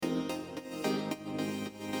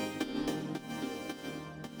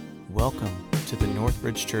Welcome to the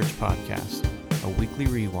Northbridge Church Podcast, a weekly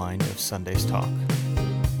rewind of Sunday's talk.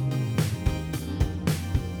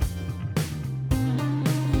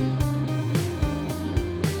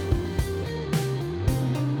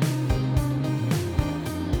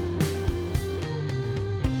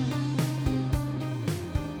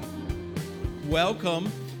 Welcome,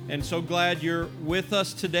 and so glad you're with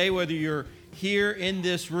us today, whether you're here in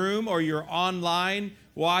this room or you're online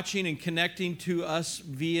watching and connecting to us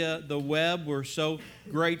via the web. We're so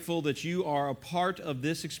grateful that you are a part of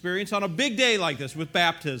this experience on a big day like this with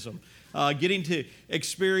baptism, getting to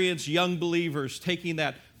experience young believers taking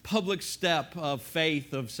that public step of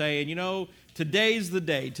faith of saying, you know, today's the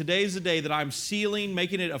day that I'm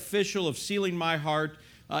making it official of sealing my heart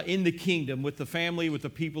in the kingdom with the family, with the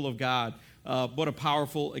people of God. What a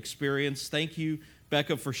powerful experience. Thank you,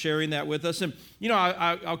 Becca, for sharing that with us. And, you know,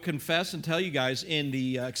 I'll confess and tell you guys in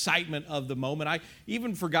the excitement of the moment, I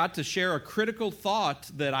even forgot to share a critical thought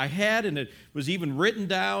that I had, and it was even written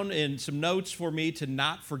down in some notes for me to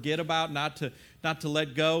not forget about, not to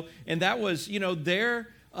let go. And that was, you know,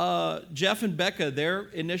 Jeff and Becca, their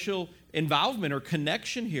initial involvement or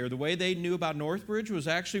connection here, the way they knew about Northbridge was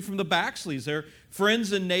actually from the Baxleys. They're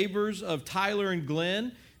friends and neighbors of Tyler and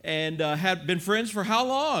Glenn, and had been friends for how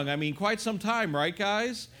long? I mean, quite some time, right,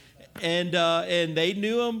 guys? And they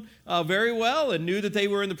knew them very well and knew that they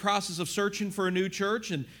were in the process of searching for a new church.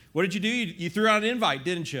 And what did you do? You threw out an invite,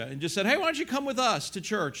 didn't you? And just said, hey, why don't you come with us to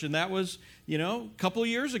church? And that was, you know, a couple of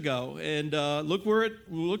years ago. And look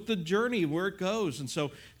the journey, where it goes. And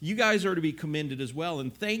so you guys are to be commended as well.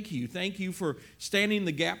 And thank you for standing in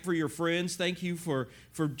the gap for your friends. Thank you for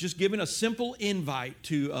just giving a simple invite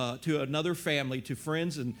to another family, to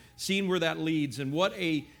friends, and seeing where that leads. And what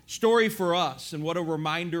a story for us, and what a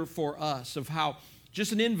reminder for us of how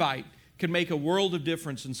just an invite can make a world of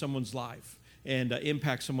difference in someone's life and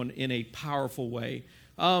impact someone in a powerful way.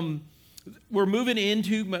 We're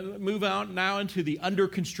move out now into the under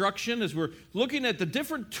construction as we're looking at the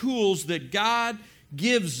different tools that God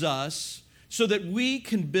gives us so that we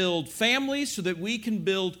can build families, so that we can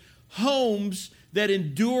build homes that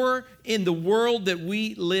endure in the world that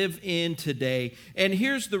we live in today. And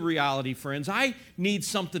here's the reality, friends. I need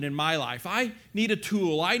something in my life. I need a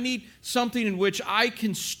tool. I need something in which I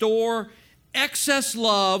can store excess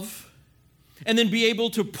love and then be able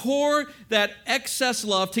to pour that excess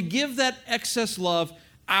love, to give that excess love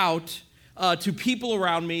out to people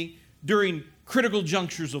around me during critical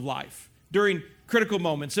junctures of life, during critical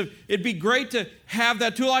moments. So it'd be great to have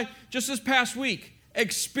that tool. I just this past week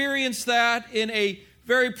experienced that in a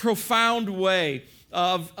very profound way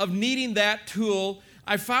of needing that tool.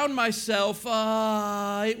 I found myself,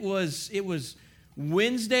 it was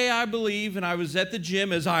Wednesday, I believe, and I was at the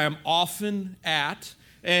gym, as I am often at,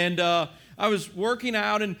 and I was working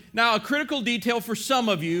out. And now a critical detail for some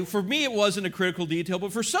of you, for me it wasn't a critical detail,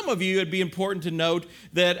 but for some of you it'd be important to note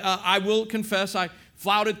that I will confess I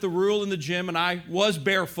flouted the rule in the gym, and I was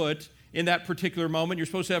barefoot in that particular moment. You're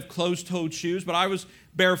supposed to have closed-toed shoes, but I was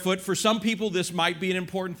barefoot. For some people, this might be an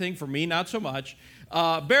important thing. For me, not so much.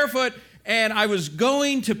 Barefoot, and I was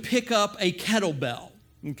going to pick up a kettlebell.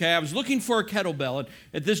 Okay, I was looking for a kettlebell. And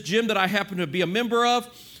at this gym that I happen to be a member of,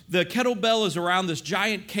 the kettlebell is around this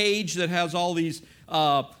giant cage that has all these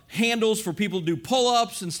handles for people to do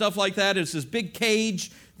pull-ups and stuff like that. It's this big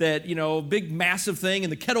cage that, you know, big massive thing,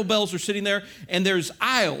 and the kettlebells are sitting there, and there's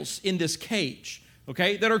aisles in this cage,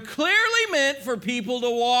 okay, that are clearly meant for people to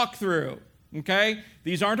walk through, okay?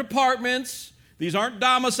 These aren't apartments. These aren't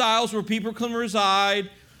domiciles where people can reside.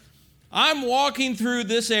 I'm walking through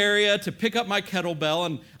this area to pick up my kettlebell,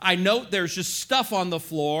 and I note there's just stuff on the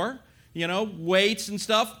floor, you know, weights and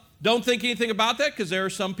stuff. Don't think anything about that, because there are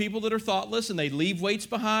some people that are thoughtless and they leave weights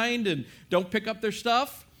behind and don't pick up their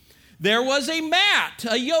stuff. There was a mat,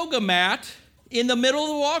 a yoga mat, in the middle of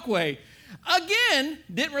the walkway. Again,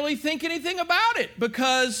 didn't really think anything about it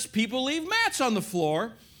because people leave mats on the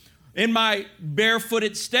floor. In my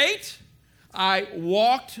barefooted state, I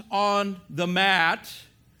walked on the mat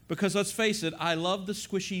because, let's face it, I love the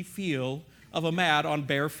squishy feel of a mat on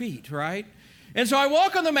bare feet, right? And so I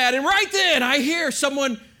walk on the mat, and right then I hear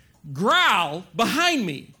someone growl behind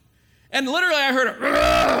me. And literally I heard a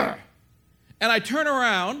 "Rrr!" And I turn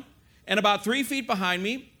around, and about 3 feet behind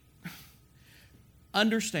me,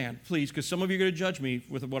 understand, please, because some of you are going to judge me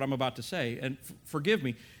with what I'm about to say, and forgive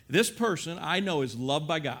me. This person I know is loved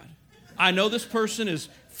by God. I know this person is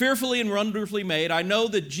fearfully and wonderfully made. I know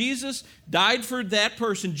that Jesus died for that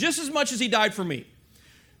person just as much as he died for me.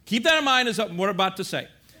 Keep that in mind as what I'm about to say.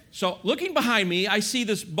 So looking behind me, I see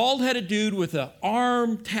this bald-headed dude with an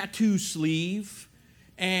arm tattoo sleeve,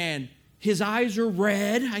 and His eyes are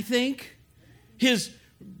red, I think. His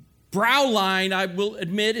brow line, I will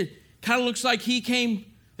admit, it kind of looks like he came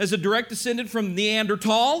as a direct descendant from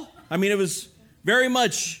Neanderthal. I mean, it was very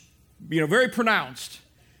much, very pronounced.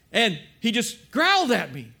 And he just growled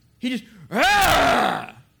at me. He just,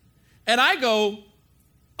 ah! And I go,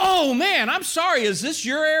 oh man, I'm sorry, is this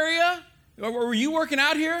your area? Or were you working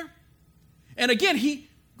out here? And again, he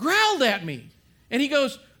growled at me. And he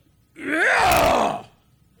goes, yeah!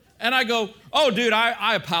 And I go, oh, dude,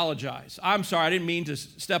 I apologize. I'm sorry. I didn't mean to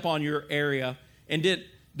step on your area. And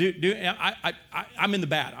I'm in the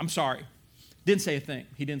bad. I'm sorry. Didn't say a thing.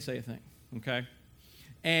 He didn't say a thing, okay?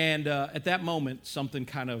 And at that moment, something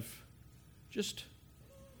kind of just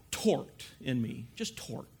torqued in me. Just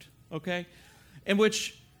torqued, okay? In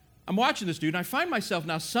which I'm watching this dude, and I find myself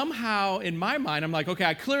now somehow in my mind, I'm like, okay,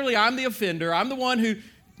 I'm the offender. I'm the one who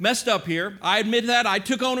messed up here. I admit that. I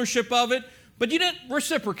took ownership of it. But you didn't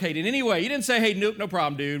reciprocate in any way. You didn't say, hey, nope, no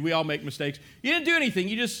problem, dude. We all make mistakes. You didn't do anything.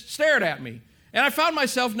 You just stared at me. And I found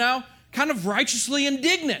myself now kind of righteously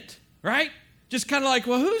indignant, right? Just kind of like,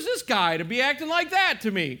 well, who's this guy to be acting like that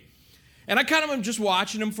to me? And I kind of am just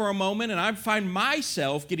watching him for a moment, and I find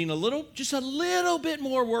myself getting just a little bit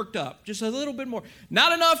more worked up. Just a little bit more.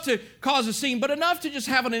 Not enough to cause a scene, but enough to just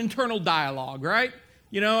have an internal dialogue, right?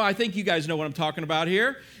 I think you guys know what I'm talking about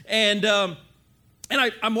here. And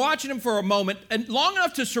I'm watching him for a moment, and long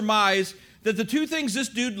enough to surmise that the two things this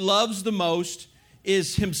dude loves the most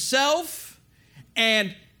is himself,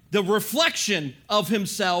 and the reflection of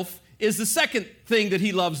himself is the second thing that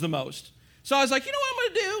he loves the most. So I was like, you know what I'm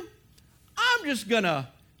going to do? I'm just going to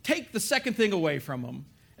take the second thing away from him.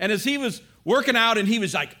 And as he was working out and he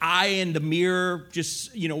was like eyeing the mirror,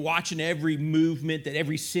 just, watching every movement that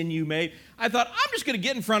every sinew made, I thought, I'm just going to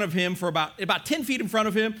get in front of him for about 10 feet in front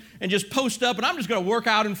of him and just post up, and I'm just going to work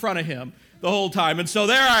out in front of him the whole time. And so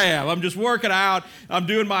there I am. I'm just working out. I'm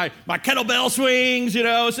doing my kettlebell swings,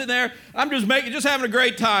 sitting there. I'm just having a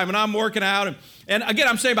great time, and I'm working out. And again,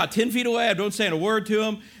 I'm saying about 10 feet away. I don't say a word to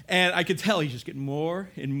him. And I could tell he's just getting more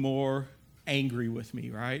and more angry with me,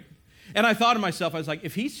 right? And I thought to myself, I was like,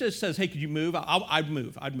 if he just says, hey, could you move? I'd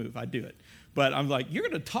move. I'd do it. But I'm like, you're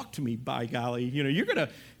going to talk to me, by golly. You're going to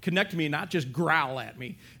connect to me and not just growl at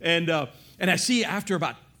me. And I see after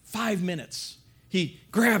about 5 minutes, he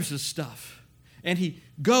grabs his stuff and he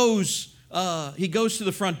goes to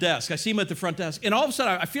the front desk. I see him at the front desk. And all of a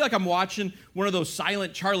sudden, I feel like I'm watching one of those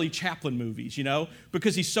silent Charlie Chaplin movies,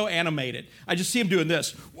 because he's so animated. I just see him doing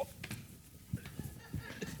this.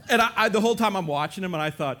 And the whole time I'm watching him, and I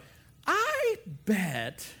thought, I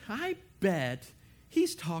bet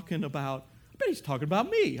he's talking about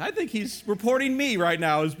me. I think he's reporting me right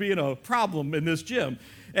now as being a problem in this gym.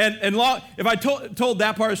 And if I told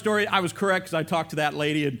that part of the story, I was correct because I talked to that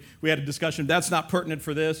lady and we had a discussion. That's not pertinent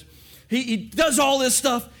for this. He does all this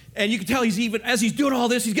stuff, and you can tell as he's doing all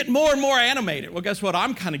this, he's getting more and more animated. Well, guess what?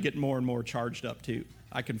 I'm kind of getting more and more charged up too,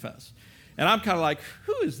 I confess. And I'm kind of like,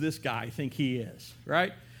 who is this guy think he is,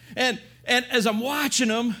 right? And as I'm watching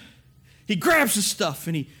him, he grabs his stuff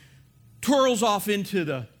and he twirls off into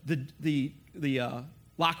the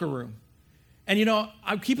locker room. And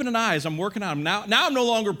I'm keeping an eye as I'm working on him. Now I'm no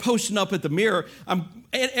longer posting up at the mirror.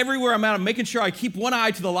 Everywhere I'm at, I'm making sure I keep one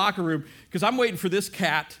eye to the locker room because I'm waiting for this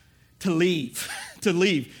cat to leave,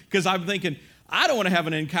 because I'm thinking, I don't want to have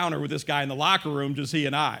an encounter with this guy in the locker room, just he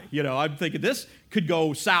and I. I'm thinking this could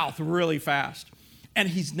go south really fast. And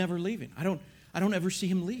he's never leaving. I don't ever see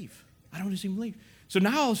him leave. So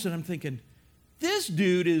now all of a sudden I'm thinking, this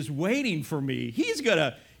dude is waiting for me. He's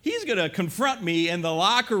gonna confront me in the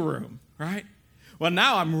locker room, right? Well,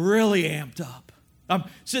 now I'm really amped up. I'm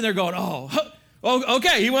sitting there going, oh,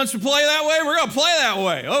 okay, he wants to play that way. We're gonna play that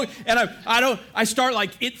way. Oh, and I start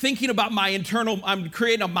thinking about my internal. I'm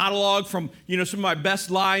creating a monologue from some of my best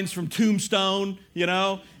lines from Tombstone.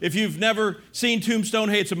 If you've never seen Tombstone,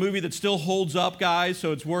 hey, it's a movie that still holds up, guys.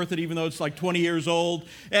 So it's worth it, even though it's 20 years old.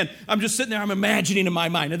 And I'm just sitting there. I'm imagining in my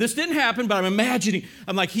mind. Now this didn't happen, but I'm imagining.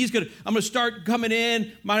 I'm like, I'm gonna start coming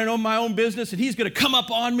in, minding my own business, and he's gonna come up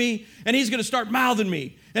on me, and he's gonna start mouthing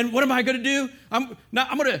me. And what am I going to do? I'm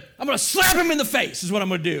going to slap him in the face is what I'm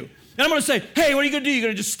going to do. And I'm going to say, hey, what are you going to do? You're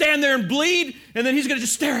going to just stand there and bleed? And then he's going to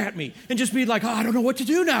just stare at me and just be like, I don't know what to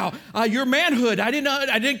do now. Your manhood, I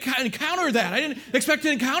didn't encounter that. I didn't expect to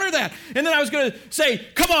encounter that. And then I was going to say,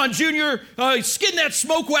 come on, Junior, skin that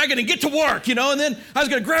smoke wagon and get to work, And then I was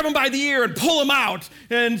going to grab him by the ear and pull him out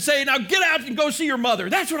and say, now get out and go see your mother.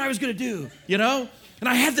 That's what I was going to do, And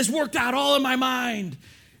I had this worked out all in my mind.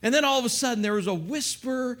 And then all of a sudden, there was a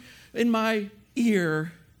whisper in my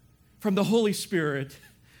ear from the Holy Spirit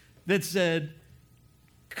that said,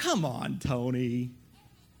 come on, Tony.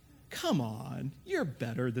 come on, you're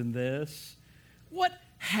better than this. What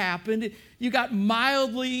happened? You got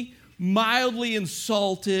mildly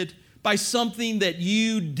insulted by something that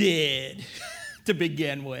you did to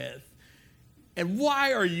begin with. And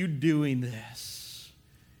why are you doing this?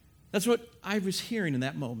 That's what I was hearing in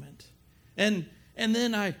that moment. And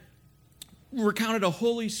then I recounted the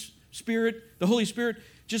Holy Spirit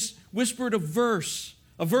just whispered a verse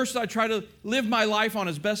that I try to live my life on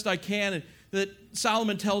as best I can, and that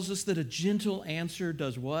Solomon tells us that a gentle answer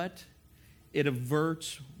does what? It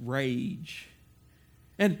averts rage.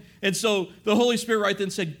 And so the Holy Spirit right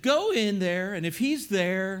then said, go in there, and if he's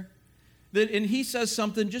there, and he says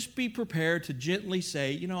something, just be prepared to gently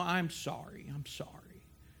say, I'm sorry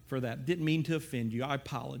for that. Didn't mean to offend you. I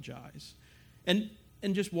apologize. And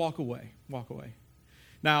just walk away.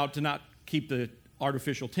 Now, to not keep the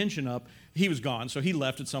artificial tension up, he was gone, so he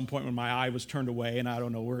left at some point when my eye was turned away, and I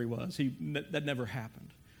don't know where he was. That never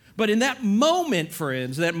happened. But in that moment,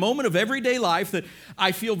 friends, that moment of everyday life that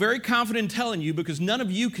I feel very confident in telling you, because none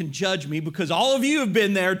of you can judge me, because all of you have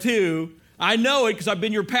been there too. I know it because I've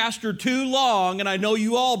been your pastor too long, and I know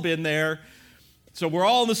you all been there. So we're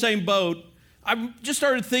all in the same boat. I just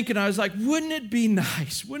started thinking, I was like, wouldn't it be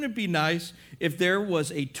nice if there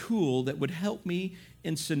was a tool that would help me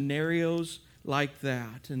in scenarios like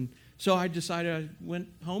that? And so I decided, I went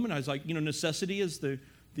home and I was like, necessity is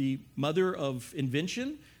the mother of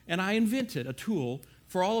invention. And I invented a tool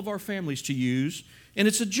for all of our families to use. And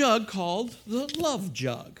it's a jug called the Love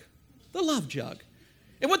Jug. The Love Jug.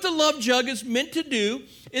 And what the Love Jug is meant to do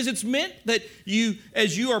is it's meant that you,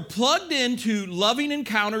 as you are plugged into loving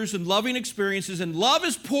encounters and loving experiences, and love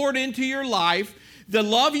is poured into your life, the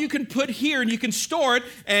love you can put here and you can store it,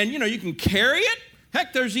 and you can carry it.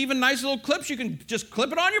 Heck, there's even nice little clips. You can just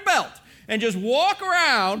clip it on your belt and just walk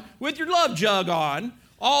around with your Love Jug on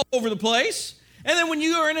all over the place. And then when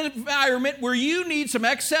you are in an environment where you need some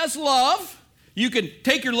excess love, you can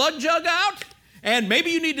take your Love Jug out, and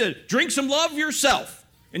maybe you need to drink some love yourself.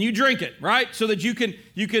 And you drink it, right? So that you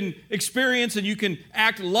can experience and you can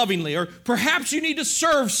act lovingly. Or perhaps you need to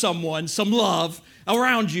serve someone some love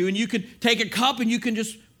around you, and you can take a cup and you can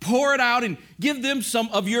just pour it out and give them some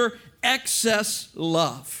of your excess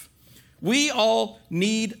love. We all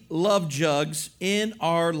need love jugs in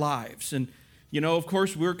our lives. And, of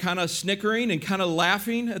course, we're kind of snickering and kind of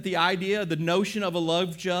laughing at the idea, the notion of a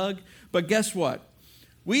love jug. But guess what?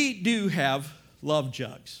 We do have love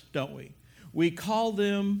jugs, don't we? We call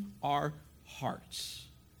them our hearts.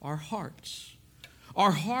 Our hearts.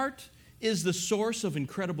 Our heart is the source of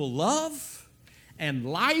incredible love and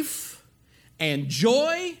life and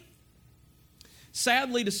joy.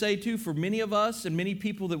 Sadly to say, too, for many of us and many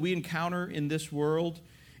people that we encounter in this world,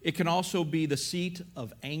 it can also be the seat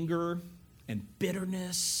of anger and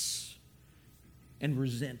bitterness and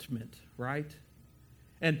resentment, right?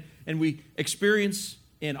 And we experience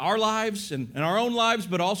in our lives and in our own lives,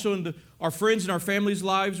 but also in our friends and our families'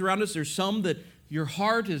 lives around us, there's some that your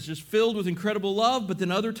heart is just filled with incredible love, but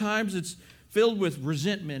then other times it's filled with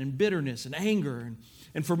resentment and bitterness and anger.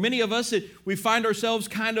 And for many of us, we find ourselves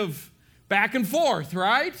kind of back and forth,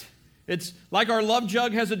 right? It's like our love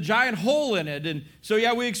jug has a giant hole in it. And so,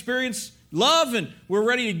 we experience love and we're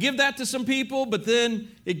ready to give that to some people, but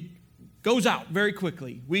then it goes out very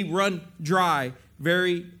quickly. We run dry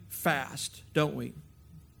very fast, don't we?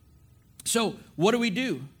 So what do we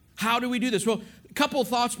do? How do we do this? Well, a couple of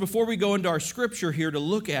thoughts before we go into our scripture here to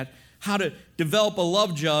look at how to develop a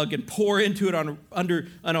love jug and pour into it on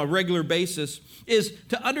a regular basis is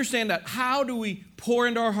to understand that how do we pour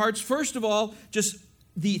into our hearts? First of all, just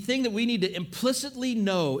the thing that we need to implicitly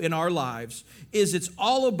know in our lives is it's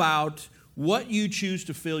all about what you choose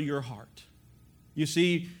to fill your heart. You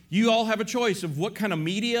see, you all have a choice of what kind of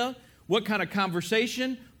media, what kind of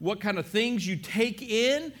conversation, what kind of things you take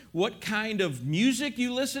in, what kind of music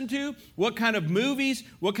you listen to, what kind of movies,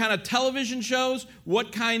 what kind of television shows,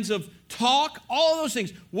 what kinds of talk, all of those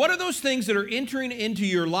things. What are those things that are entering into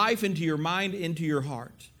your life, into your mind, into your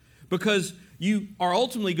heart? Because you are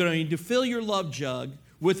ultimately going to need to fill your love jug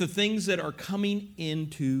with the things that are coming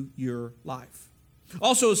into your life.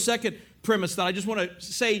 Also, a second premise that I just want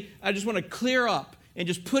to clear up and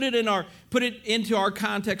just put it into our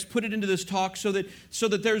context, put it into this talk so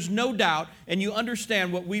that there's no doubt and you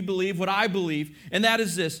understand what we believe, what I believe, and that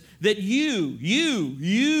is this, that you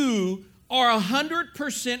are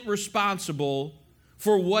 100% responsible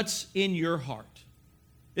for what's in your heart.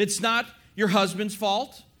 It's not your husband's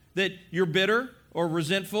fault that you're bitter or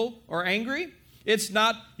resentful or angry. It's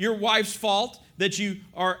not your wife's fault that you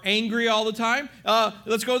are angry all the time.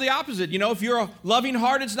 Let's go the opposite. If you're a loving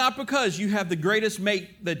heart, it's not because you have the greatest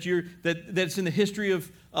mate that's in the history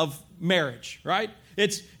of marriage, right?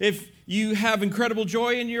 It's if you have incredible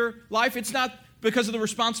joy in your life, it's not because of the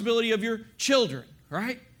responsibility of your children,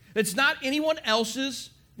 right? It's not anyone else's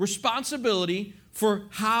responsibility for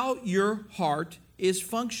how your heart is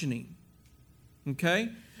functioning, okay?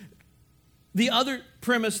 The other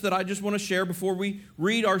premise that I just want to share before we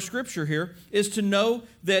read our scripture here is to know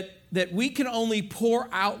that we can only pour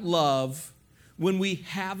out love when we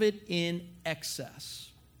have it in excess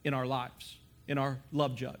in our lives, in our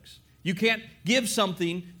love jugs. You can't give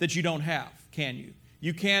something that you don't have, can you?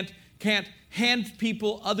 You can't hand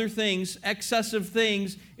people other things, excessive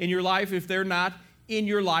things in your life if they're not in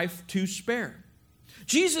your life to spare.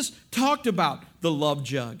 Jesus talked about the love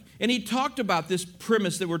jug, and he talked about this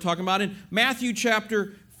premise that we're talking about in Matthew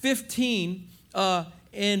chapter 15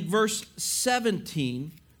 and verse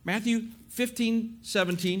 17. Matthew 15,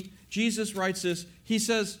 17, Jesus writes this. He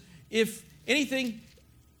says, if anything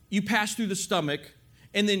you pass through the stomach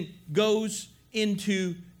and then goes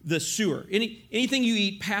into the sewer. Anything you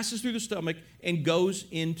eat passes through the stomach and goes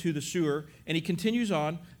into the sewer. And he continues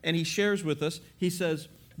on and he shares with us, he says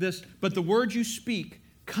this, but the word you speak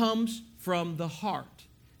comes from the heart.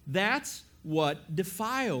 That's what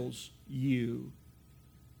defiles you.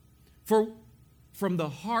 For from the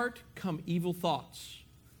heart come evil thoughts,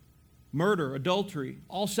 murder, adultery,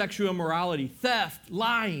 all sexual immorality, theft,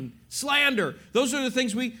 lying, slander. Those are the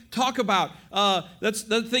things we talk about. That's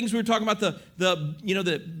the things we're talking about,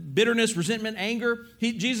 the bitterness, resentment, anger.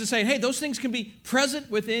 Jesus is saying, hey, those things can be present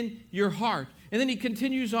within your heart. And then he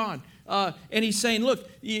continues on. And he's saying, look,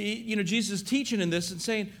 Jesus is teaching in this and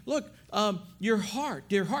saying, look, your heart,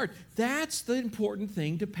 dear heart, that's the important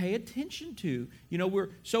thing to pay attention to. We're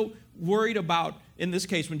so worried about, in this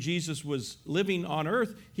case, when Jesus was living on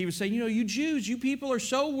earth, he was saying, you Jews, you people are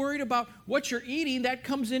so worried about what you're eating, that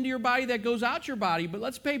comes into your body, that goes out your body, but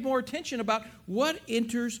let's pay more attention about what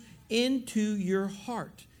enters into your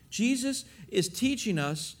heart. Jesus is teaching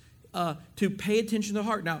us to pay attention to the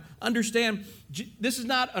heart. Now, understand, this is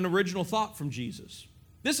not an original thought from Jesus.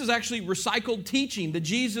 This is actually recycled teaching that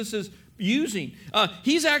Jesus is using.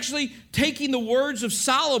 He's actually taking the words of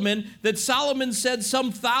Solomon that Solomon said some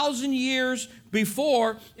 1,000 years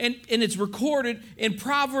before, and it's recorded in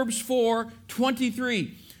Proverbs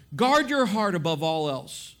 4:23. Guard your heart above all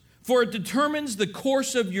else, for it determines the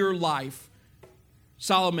course of your life.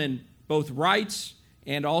 Solomon both writes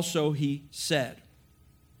and also he said.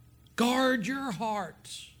 Guard your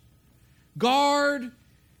heart. Guard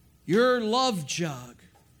your love jug,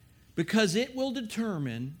 because it will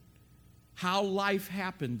determine how life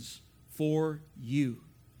happens for you.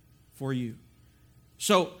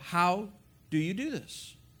 So how do you do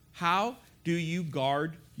this? How do you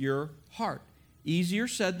guard your heart? Easier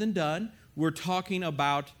said than done. We're talking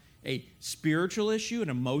about a spiritual issue, an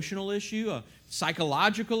emotional issue, a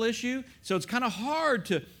psychological issue. So it's kind of hard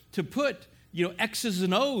to put X's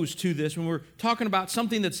and O's to this when we're talking about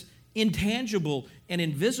something that's intangible and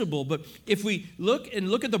invisible. But if we look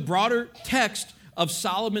at the broader text of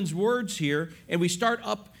Solomon's words here, and we start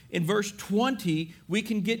up in verse 20, we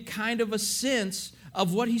can get kind of a sense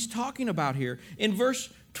of what he's talking about here. In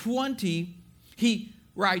verse 20, he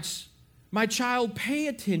writes, my child, pay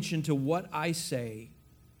attention to what I say.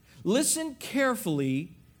 Listen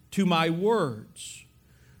carefully to my words.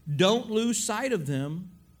 Don't lose sight of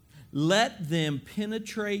them. Let them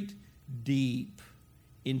penetrate deep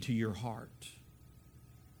into your heart.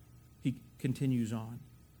 He continues on,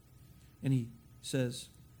 and he says,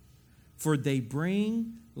 for they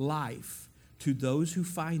bring life to those who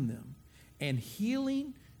find them and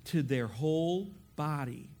healing to their whole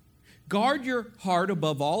body. Guard your heart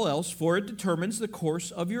above all else, for it determines the course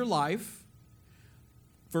of your life.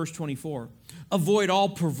 Verse 24, avoid all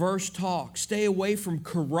perverse talk. Stay away from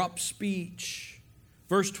corrupt speech.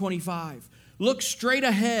 Verse 25, look straight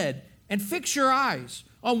ahead and fix your eyes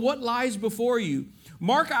on what lies before you.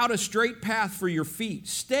 Mark out a straight path for your feet.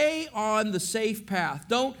 Stay on the safe path.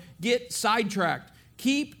 Don't get sidetracked.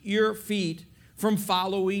 Keep your feet from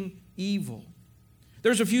following evil.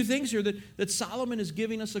 There's a few things here that Solomon is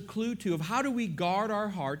giving us a clue to of how do we guard our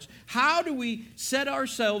hearts? How do we set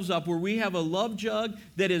ourselves up where we have a love jug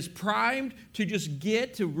that is primed to just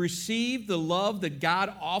get to receive the love that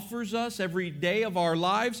God offers us every day of our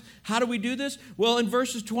lives? How do we do this? Well, in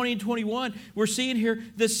verses 20 and 21, we're seeing here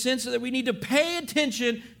the sense that we need to pay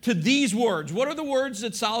attention to these words. What are the words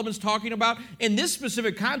that Solomon's talking about? In this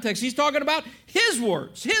specific context, he's talking about his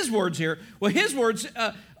words here. Well, his words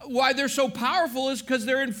why they're so powerful is because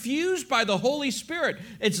they're infused by the Holy Spirit.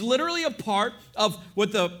 It's literally a part of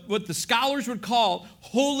what the scholars would call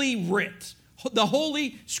Holy Writ, the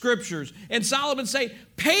Holy Scriptures. And Solomon say,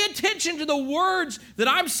 pay attention to the words that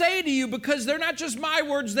I'm saying to you, because they're not just my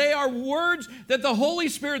words, they are words that the Holy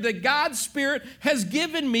Spirit, that God's Spirit has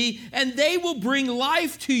given me, and they will bring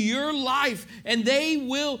life to your life, and they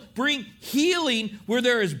will bring healing where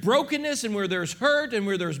there is brokenness and where there's hurt and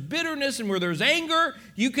where there's bitterness and where there's anger.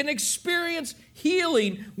 You can experience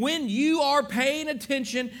healing when you are paying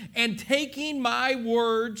attention and taking my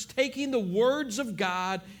words, taking the words of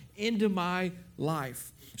God into my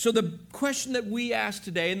life. So the question that we ask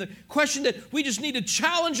today, and the question that we just need to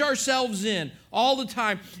challenge ourselves in all the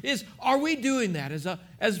time, is, are we doing that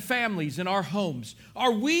as families in our homes?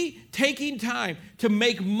 Are we taking time to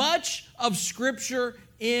make much of Scripture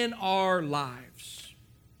in our lives?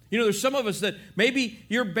 You know, there's some of us that maybe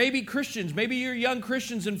you're baby Christians, maybe you're young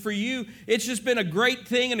Christians, and for you, it's just been a great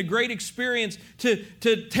thing and a great experience to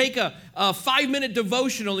take a 5-minute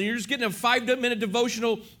devotional, and you're just getting a 5-minute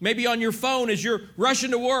devotional maybe on your phone as you're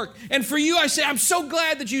rushing to work. And for you, I say, I'm so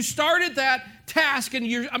glad that you started that task,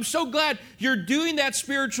 and I'm so glad you're doing that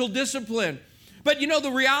spiritual discipline. But you know,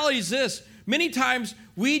 the reality is this: many times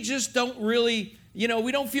we just don't really,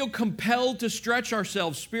 we don't feel compelled to stretch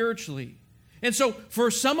ourselves spiritually. And so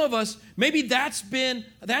for some of us, maybe that's been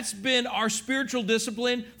our spiritual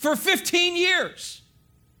discipline for 15 years.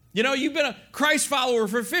 You know, you've been a Christ follower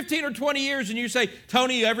for 15 or 20 years, and you say,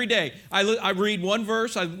 Tony, every day I read one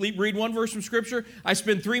verse, from Scripture, I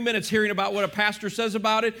spend 3 minutes hearing about what a pastor says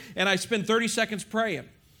about it, and I spend 30 seconds praying.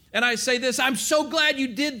 And I say this: I'm so glad you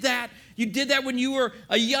did that. You did that when you were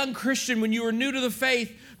a young Christian, when you were new to the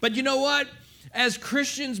faith. But you know what? As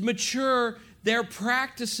Christians mature, their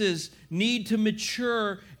practices need to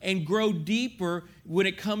mature and grow deeper when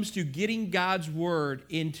it comes to getting God's Word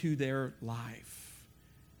into their life.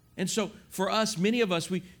 And so for us, many of us,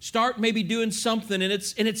 we start maybe doing something, and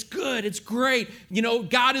it's good, it's great. You know,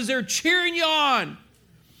 God is there cheering you on.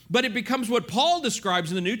 But it becomes what Paul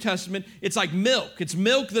describes in the New Testament. It's like milk. It's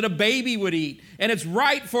milk that a baby would eat. And it's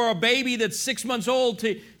right for a baby that's 6 months old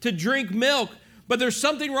to drink milk. But there's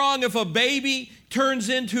something wrong if a baby turns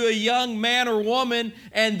into a young man or woman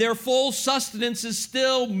and their full sustenance is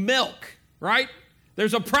still milk, right?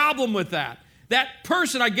 There's a problem with that. That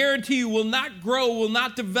person, I guarantee you, will not grow, will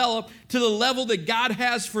not develop to the level that God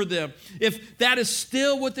has for them if that is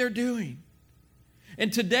still what they're doing.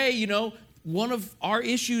 And today, one of our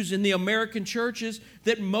issues in the American church is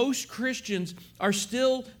that most Christians are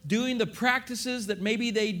still doing the practices that maybe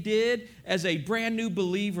they did as a brand new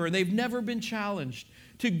believer, and they've never been challenged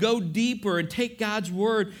to go deeper and take God's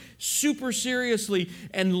Word super seriously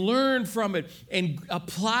and learn from it and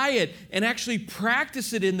apply it and actually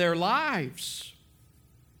practice it in their lives.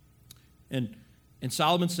 And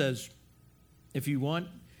Solomon says, if you want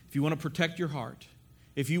to protect your heart,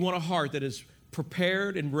 if you want a heart that is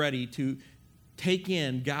prepared and ready to take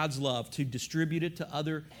in God's love, to distribute it to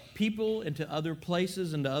other people and to other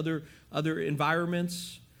places and to other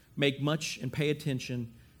environments, make much and pay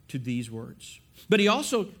attention to these words. But he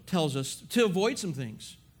also tells us to avoid some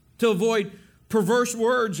things, to avoid perverse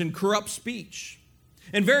words and corrupt speech.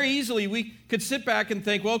 And very easily we could sit back and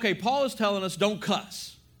think, well, okay, Paul is telling us don't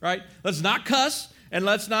cuss, right? Let's not cuss and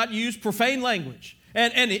let's not use profane language.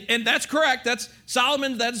 And that's correct. That's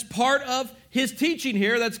Solomon. That's part of his teaching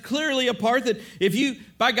here. That's clearly a part that if you,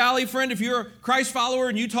 by golly, friend, if you're a Christ follower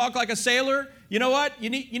and you talk like a sailor, you know what? You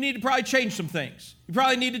need to probably change some things. You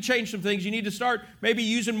probably need to change some things. You need to start maybe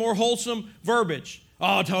using more wholesome verbiage.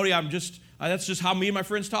 Oh, Tony, that's just how me and my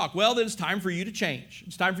friends talk. Well, then it's time for you to change.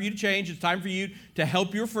 It's time for you to change. It's time for you to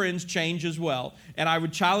help your friends change as well. And I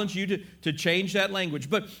would challenge you to change that language.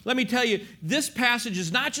 But let me tell you, this passage is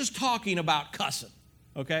not just talking about cussing.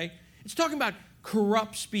 Okay? It's talking about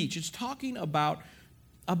corrupt speech. It's talking about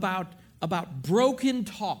broken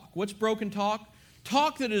talk. What's broken talk?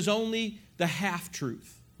 Talk that is only the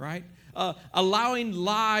half-truth, right? Allowing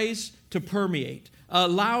lies to permeate,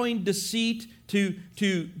 allowing deceit to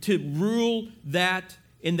rule that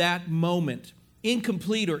in that moment,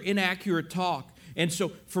 incomplete or inaccurate talk. And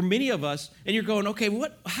so for many of us, and you're going, okay,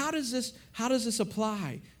 how does this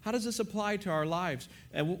apply? How does this apply to our lives?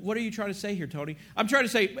 And what are you trying to say here, Tony? I'm trying to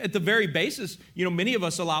say at the very basis, many of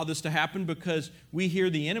us allow this to happen because we hear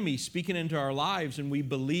the enemy speaking into our lives and we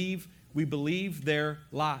believe their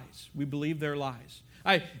lies. We believe their lies.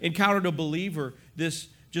 I encountered a believer just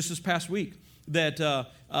this past week that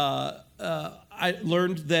I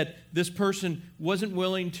learned that this person wasn't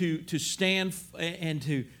willing to stand and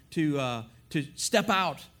to step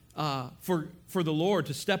out for the Lord,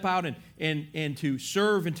 to step out and to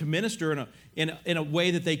serve and to minister in a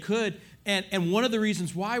way that they could. And one of the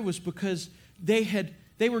reasons why was because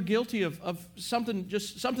they were guilty of something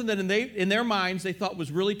that in their minds they thought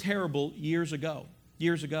was really terrible years ago.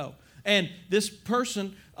 And this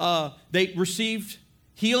person, they received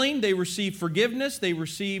healing, they received forgiveness, they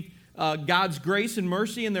received God's grace and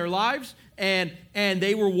mercy in their lives, and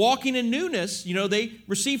they were walking in newness. They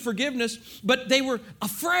received forgiveness, but they were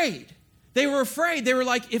afraid. They were afraid. They were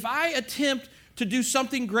like, if I attempt to do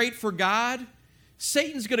something great for God,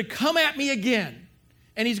 Satan's going to come at me again,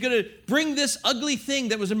 and he's going to bring this ugly thing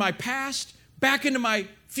that was in my past back into my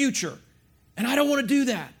future, and I don't want to do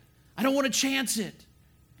that. I don't want to chance it.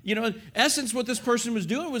 In essence, what this person was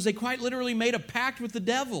doing was they quite literally made a pact with the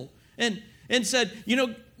devil and said,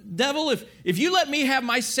 devil, if you let me have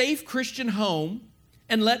my safe Christian home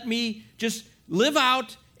and let me just live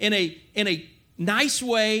out in a nice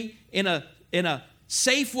way, in a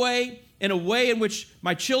safe way, in a way in which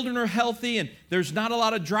my children are healthy and there's not a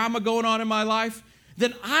lot of drama going on in my life,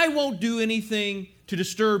 then I won't do anything to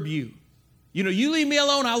disturb you. You leave me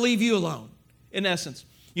alone, I'll leave you alone, in essence.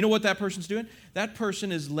 You know what that person's doing? That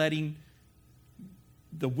person is letting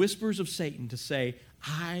the whispers of Satan to say,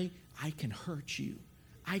 I can hurt you.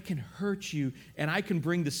 I can hurt you, and I can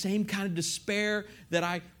bring the same kind of despair that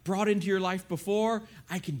I brought into your life before.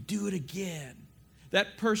 I can do it again.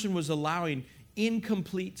 That person was allowing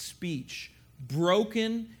incomplete speech,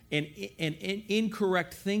 broken and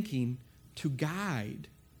incorrect thinking to guide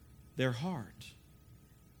their heart.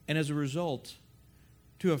 And as a result,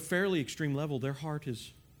 to a fairly extreme level, their heart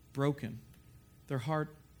is broken. Their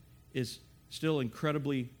heart is still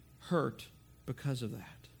incredibly hurt because of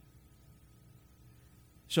that.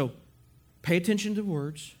 So pay attention to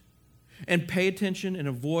words and pay attention and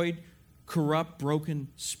avoid corrupt, broken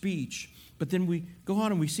speech. But then we go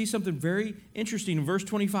on and we see something very interesting in verse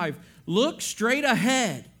 25. Look straight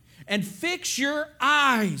ahead and fix your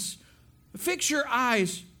eyes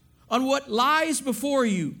on what lies before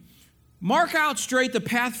you. Mark out straight the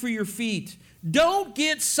path for your feet. Don't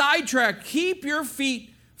get sidetracked. Keep your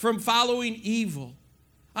feet from following evil.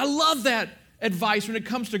 I love that advice when it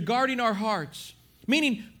comes to guarding our hearts.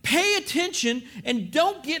 Meaning, pay attention and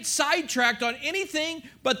don't get sidetracked on anything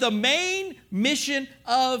but the main mission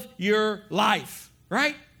of your life,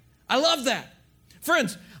 right? I love that.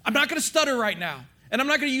 Friends, I'm not going to stutter right now, and I'm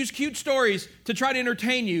not going to use cute stories to try to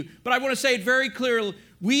entertain you, but I want to say it very clearly.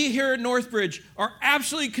 We here at Northbridge are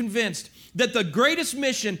absolutely convinced that the greatest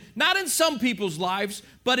mission, not in some people's lives,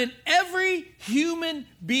 but in every human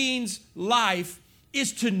being's life,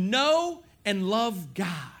 is to know and love God.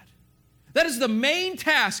 That is the main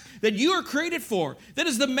task that you are created for. That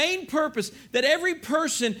is the main purpose that every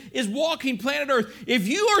person is walking planet Earth. If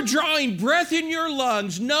you are drawing breath in your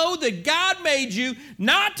lungs, know that God made you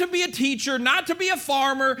not to be a teacher, not to be a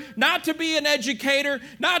farmer, not to be an educator,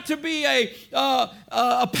 not to be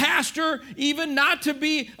a pastor, even not to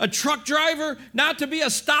be a truck driver, not to be a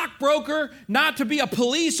stockbroker, not to be a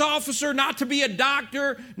police officer, not to be a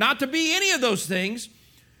doctor, not to be any of those things.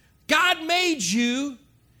 God made you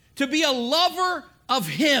to be a lover of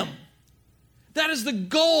Him. That is the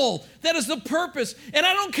goal. That is the purpose. And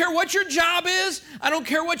I don't care what your job is. I don't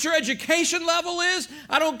care what your education level is.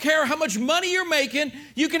 I don't care how much money you're making.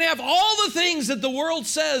 You can have all the things that the world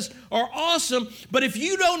says are awesome, but if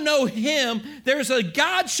you don't know Him, there's a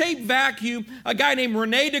God-shaped vacuum. A guy named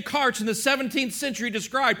René Descartes in the 17th century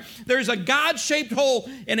described, there's a God-shaped hole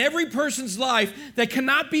in every person's life that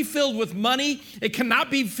cannot be filled with money. It cannot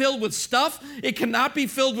be filled with stuff. It cannot be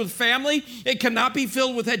filled with family. It cannot be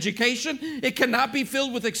filled with education. It cannot be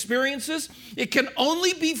filled with experiences. It can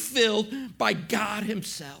only be filled by God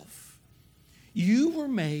Himself. You were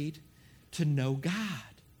made to know God.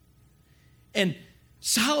 And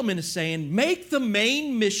Solomon is saying, make the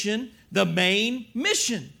main mission the main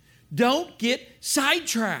mission. Don't get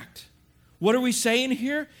sidetracked. What are we saying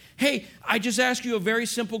here? Hey, I just ask you a very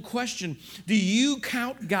simple question. Do you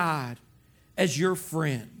count God as your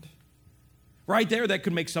friend? Right there, that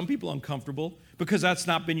could make some people uncomfortable because that's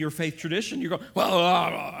not been your faith tradition. You go,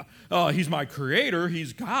 well, He's my creator.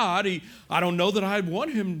 He's God. I don't know that I'd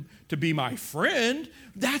want Him to be my friend.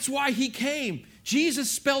 That's why He came. Jesus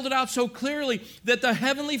spelled it out so clearly that the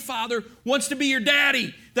Heavenly Father wants to be your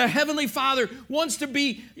daddy. The Heavenly Father wants to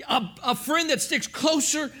be a friend that sticks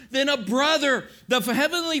closer than a brother. The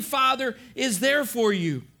Heavenly Father is there for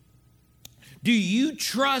you. Do you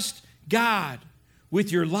trust God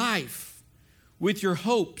with your life, with your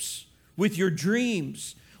hopes, with your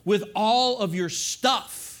dreams, with all of your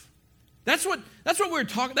stuff? That's what we're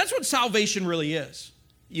talking. That's what salvation really is.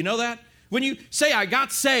 You know that? When you say, I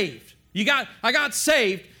got saved, I got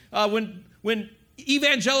saved, when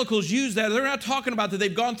evangelicals use that, they're not talking about that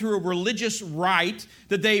they've gone through a religious rite,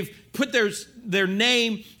 that they've put their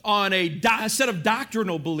name on a set of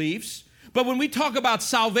doctrinal beliefs. But when we talk about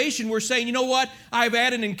salvation, we're saying, you know what? I've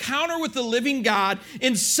had an encounter with the living God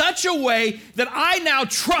in such a way that I now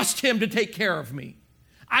trust him to take care of me.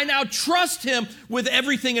 I now trust him with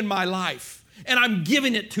everything in my life, and I'm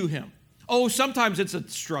giving it to him. Oh, sometimes it's a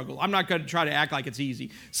struggle. I'm not going to try to act like it's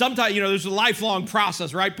easy. Sometimes, there's a lifelong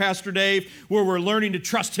process, right, Pastor Dave, where we're learning to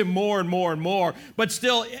trust him more and more and more. But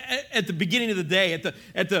still, at the beginning of the day,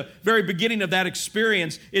 at the very beginning of that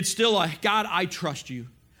experience, it's still like, God, I trust you.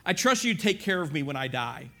 I trust you to take care of me when I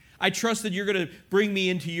die. I trust that you're going to bring me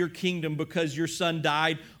into your kingdom because your son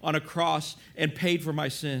died on a cross and paid for my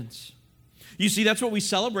sins. You see, that's what we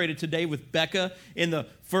celebrated today with Becca in the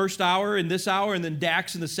first hour, in this hour, and then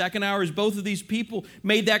Dax in the second hour, is both of these people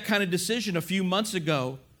made that kind of decision a few months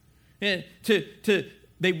ago. And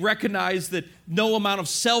they recognized that no amount of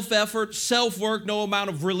self-effort, self-work, no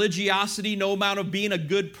amount of religiosity, no amount of being a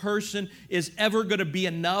good person is ever going to be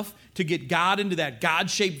enough to get God into that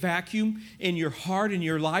God-shaped vacuum in your heart and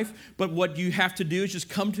your life. But what you have to do is just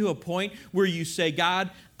come to a point where you say,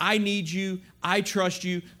 God, I need you. I trust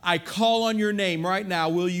you. I call on your name right now.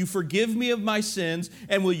 Will you forgive me of my sins?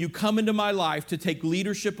 And will you come into my life to take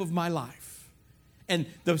leadership of my life? And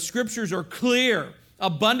the scriptures are clear,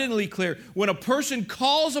 abundantly clear. When a person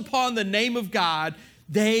calls upon the name of God,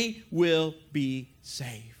 they will be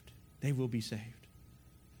saved. They will be saved.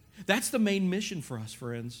 That's the main mission for us,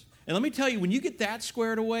 friends. And let me tell you, when you get that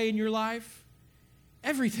squared away in your life,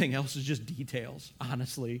 everything else is just details,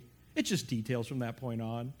 honestly. It's just details from that point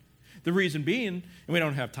on. The reason being, and we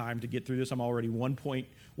don't have time to get through this, I'm already 1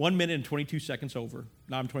 minute and 22 seconds over.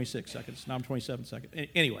 Now I'm 26 seconds. Now I'm 27 seconds.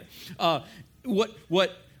 Anyway, what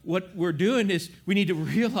we're doing is we need to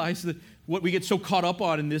realize that what we get so caught up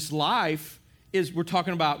on in this life is we're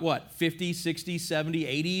talking about, 50, 60, 70,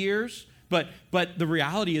 80 years? But the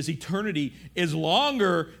reality is eternity is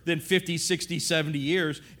longer than 50, 60, 70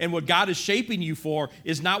 years. And what God is shaping you for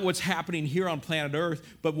is not what's happening here on planet Earth,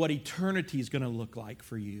 but what eternity is going to look like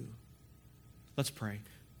for you. Let's pray.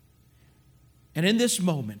 And in this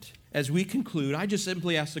moment, as we conclude, I just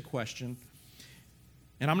simply ask the question,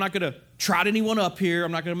 and I'm not going to trot anyone up here.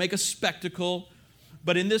 I'm not going to make a spectacle.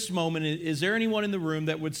 But in this moment, is there anyone in the room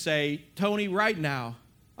that would say, Tony, right now,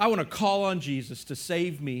 I want to call on Jesus to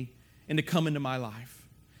save me and to come into my life?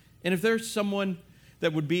 And if there's someone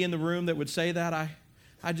that would be in the room that would say that,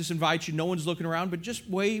 I just invite you, no one's looking around, but just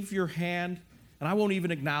wave your hand, and I won't even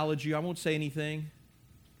acknowledge you. I won't say anything.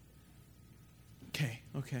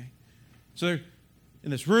 Okay. So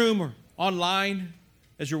in this room or online,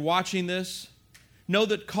 as you're watching this, know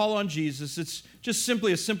that call on Jesus. It's just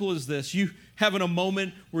simply as simple as this. You having a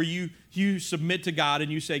moment where you submit to God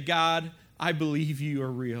and you say, God, I believe you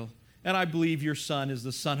are real. And I believe your son is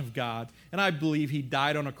the Son of God. And I believe he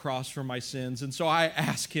died on a cross for my sins. And so I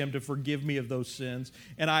ask him to forgive me of those sins.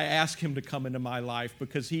 And I ask him to come into my life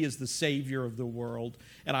because he is the Savior of the world.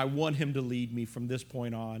 And I want him to lead me from this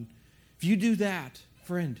point on. If you do that,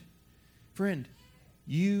 friend,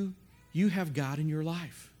 you have God in your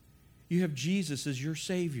life. You have Jesus as your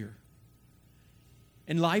Savior.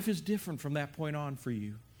 And life is different from that point on for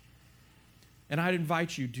you. And I'd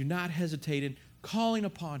invite you, do not hesitate in calling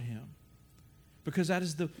upon him, because that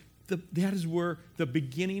is where the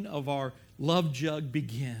beginning of our love jug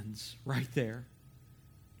begins, right there,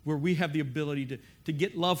 where we have the ability to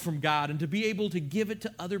get love from God and to be able to give it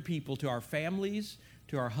to other people, to our families,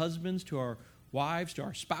 to our husbands, to our wives, to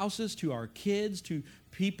our spouses, to our kids, to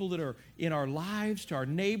people that are in our lives, to our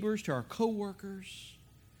neighbors, to our coworkers.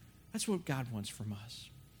 That's what God wants from us.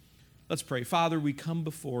 Let's pray. Father, we come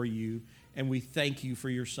before you and we thank you for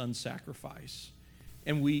your son's sacrifice.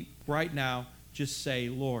 And we, right now, just say,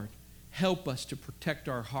 Lord, help us to protect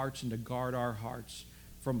our hearts and to guard our hearts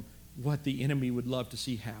from what the enemy would love to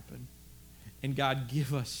see happen. And God,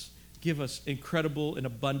 give us incredible and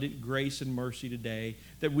abundant grace and mercy today,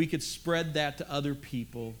 that we could spread that to other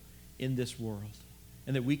people in this world.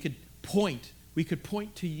 And that we could point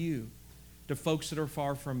to you, to folks that are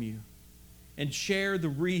far from you, and share the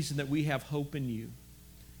reason that we have hope in you.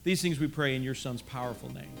 These things we pray in your son's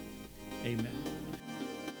powerful name. Amen.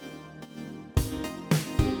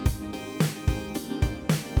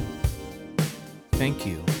 Thank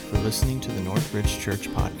you for listening to the Northridge Church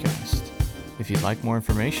podcast. If you'd like more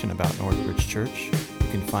information about Northridge Church, you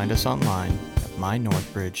can find us online at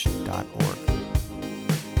mynorthridge.org.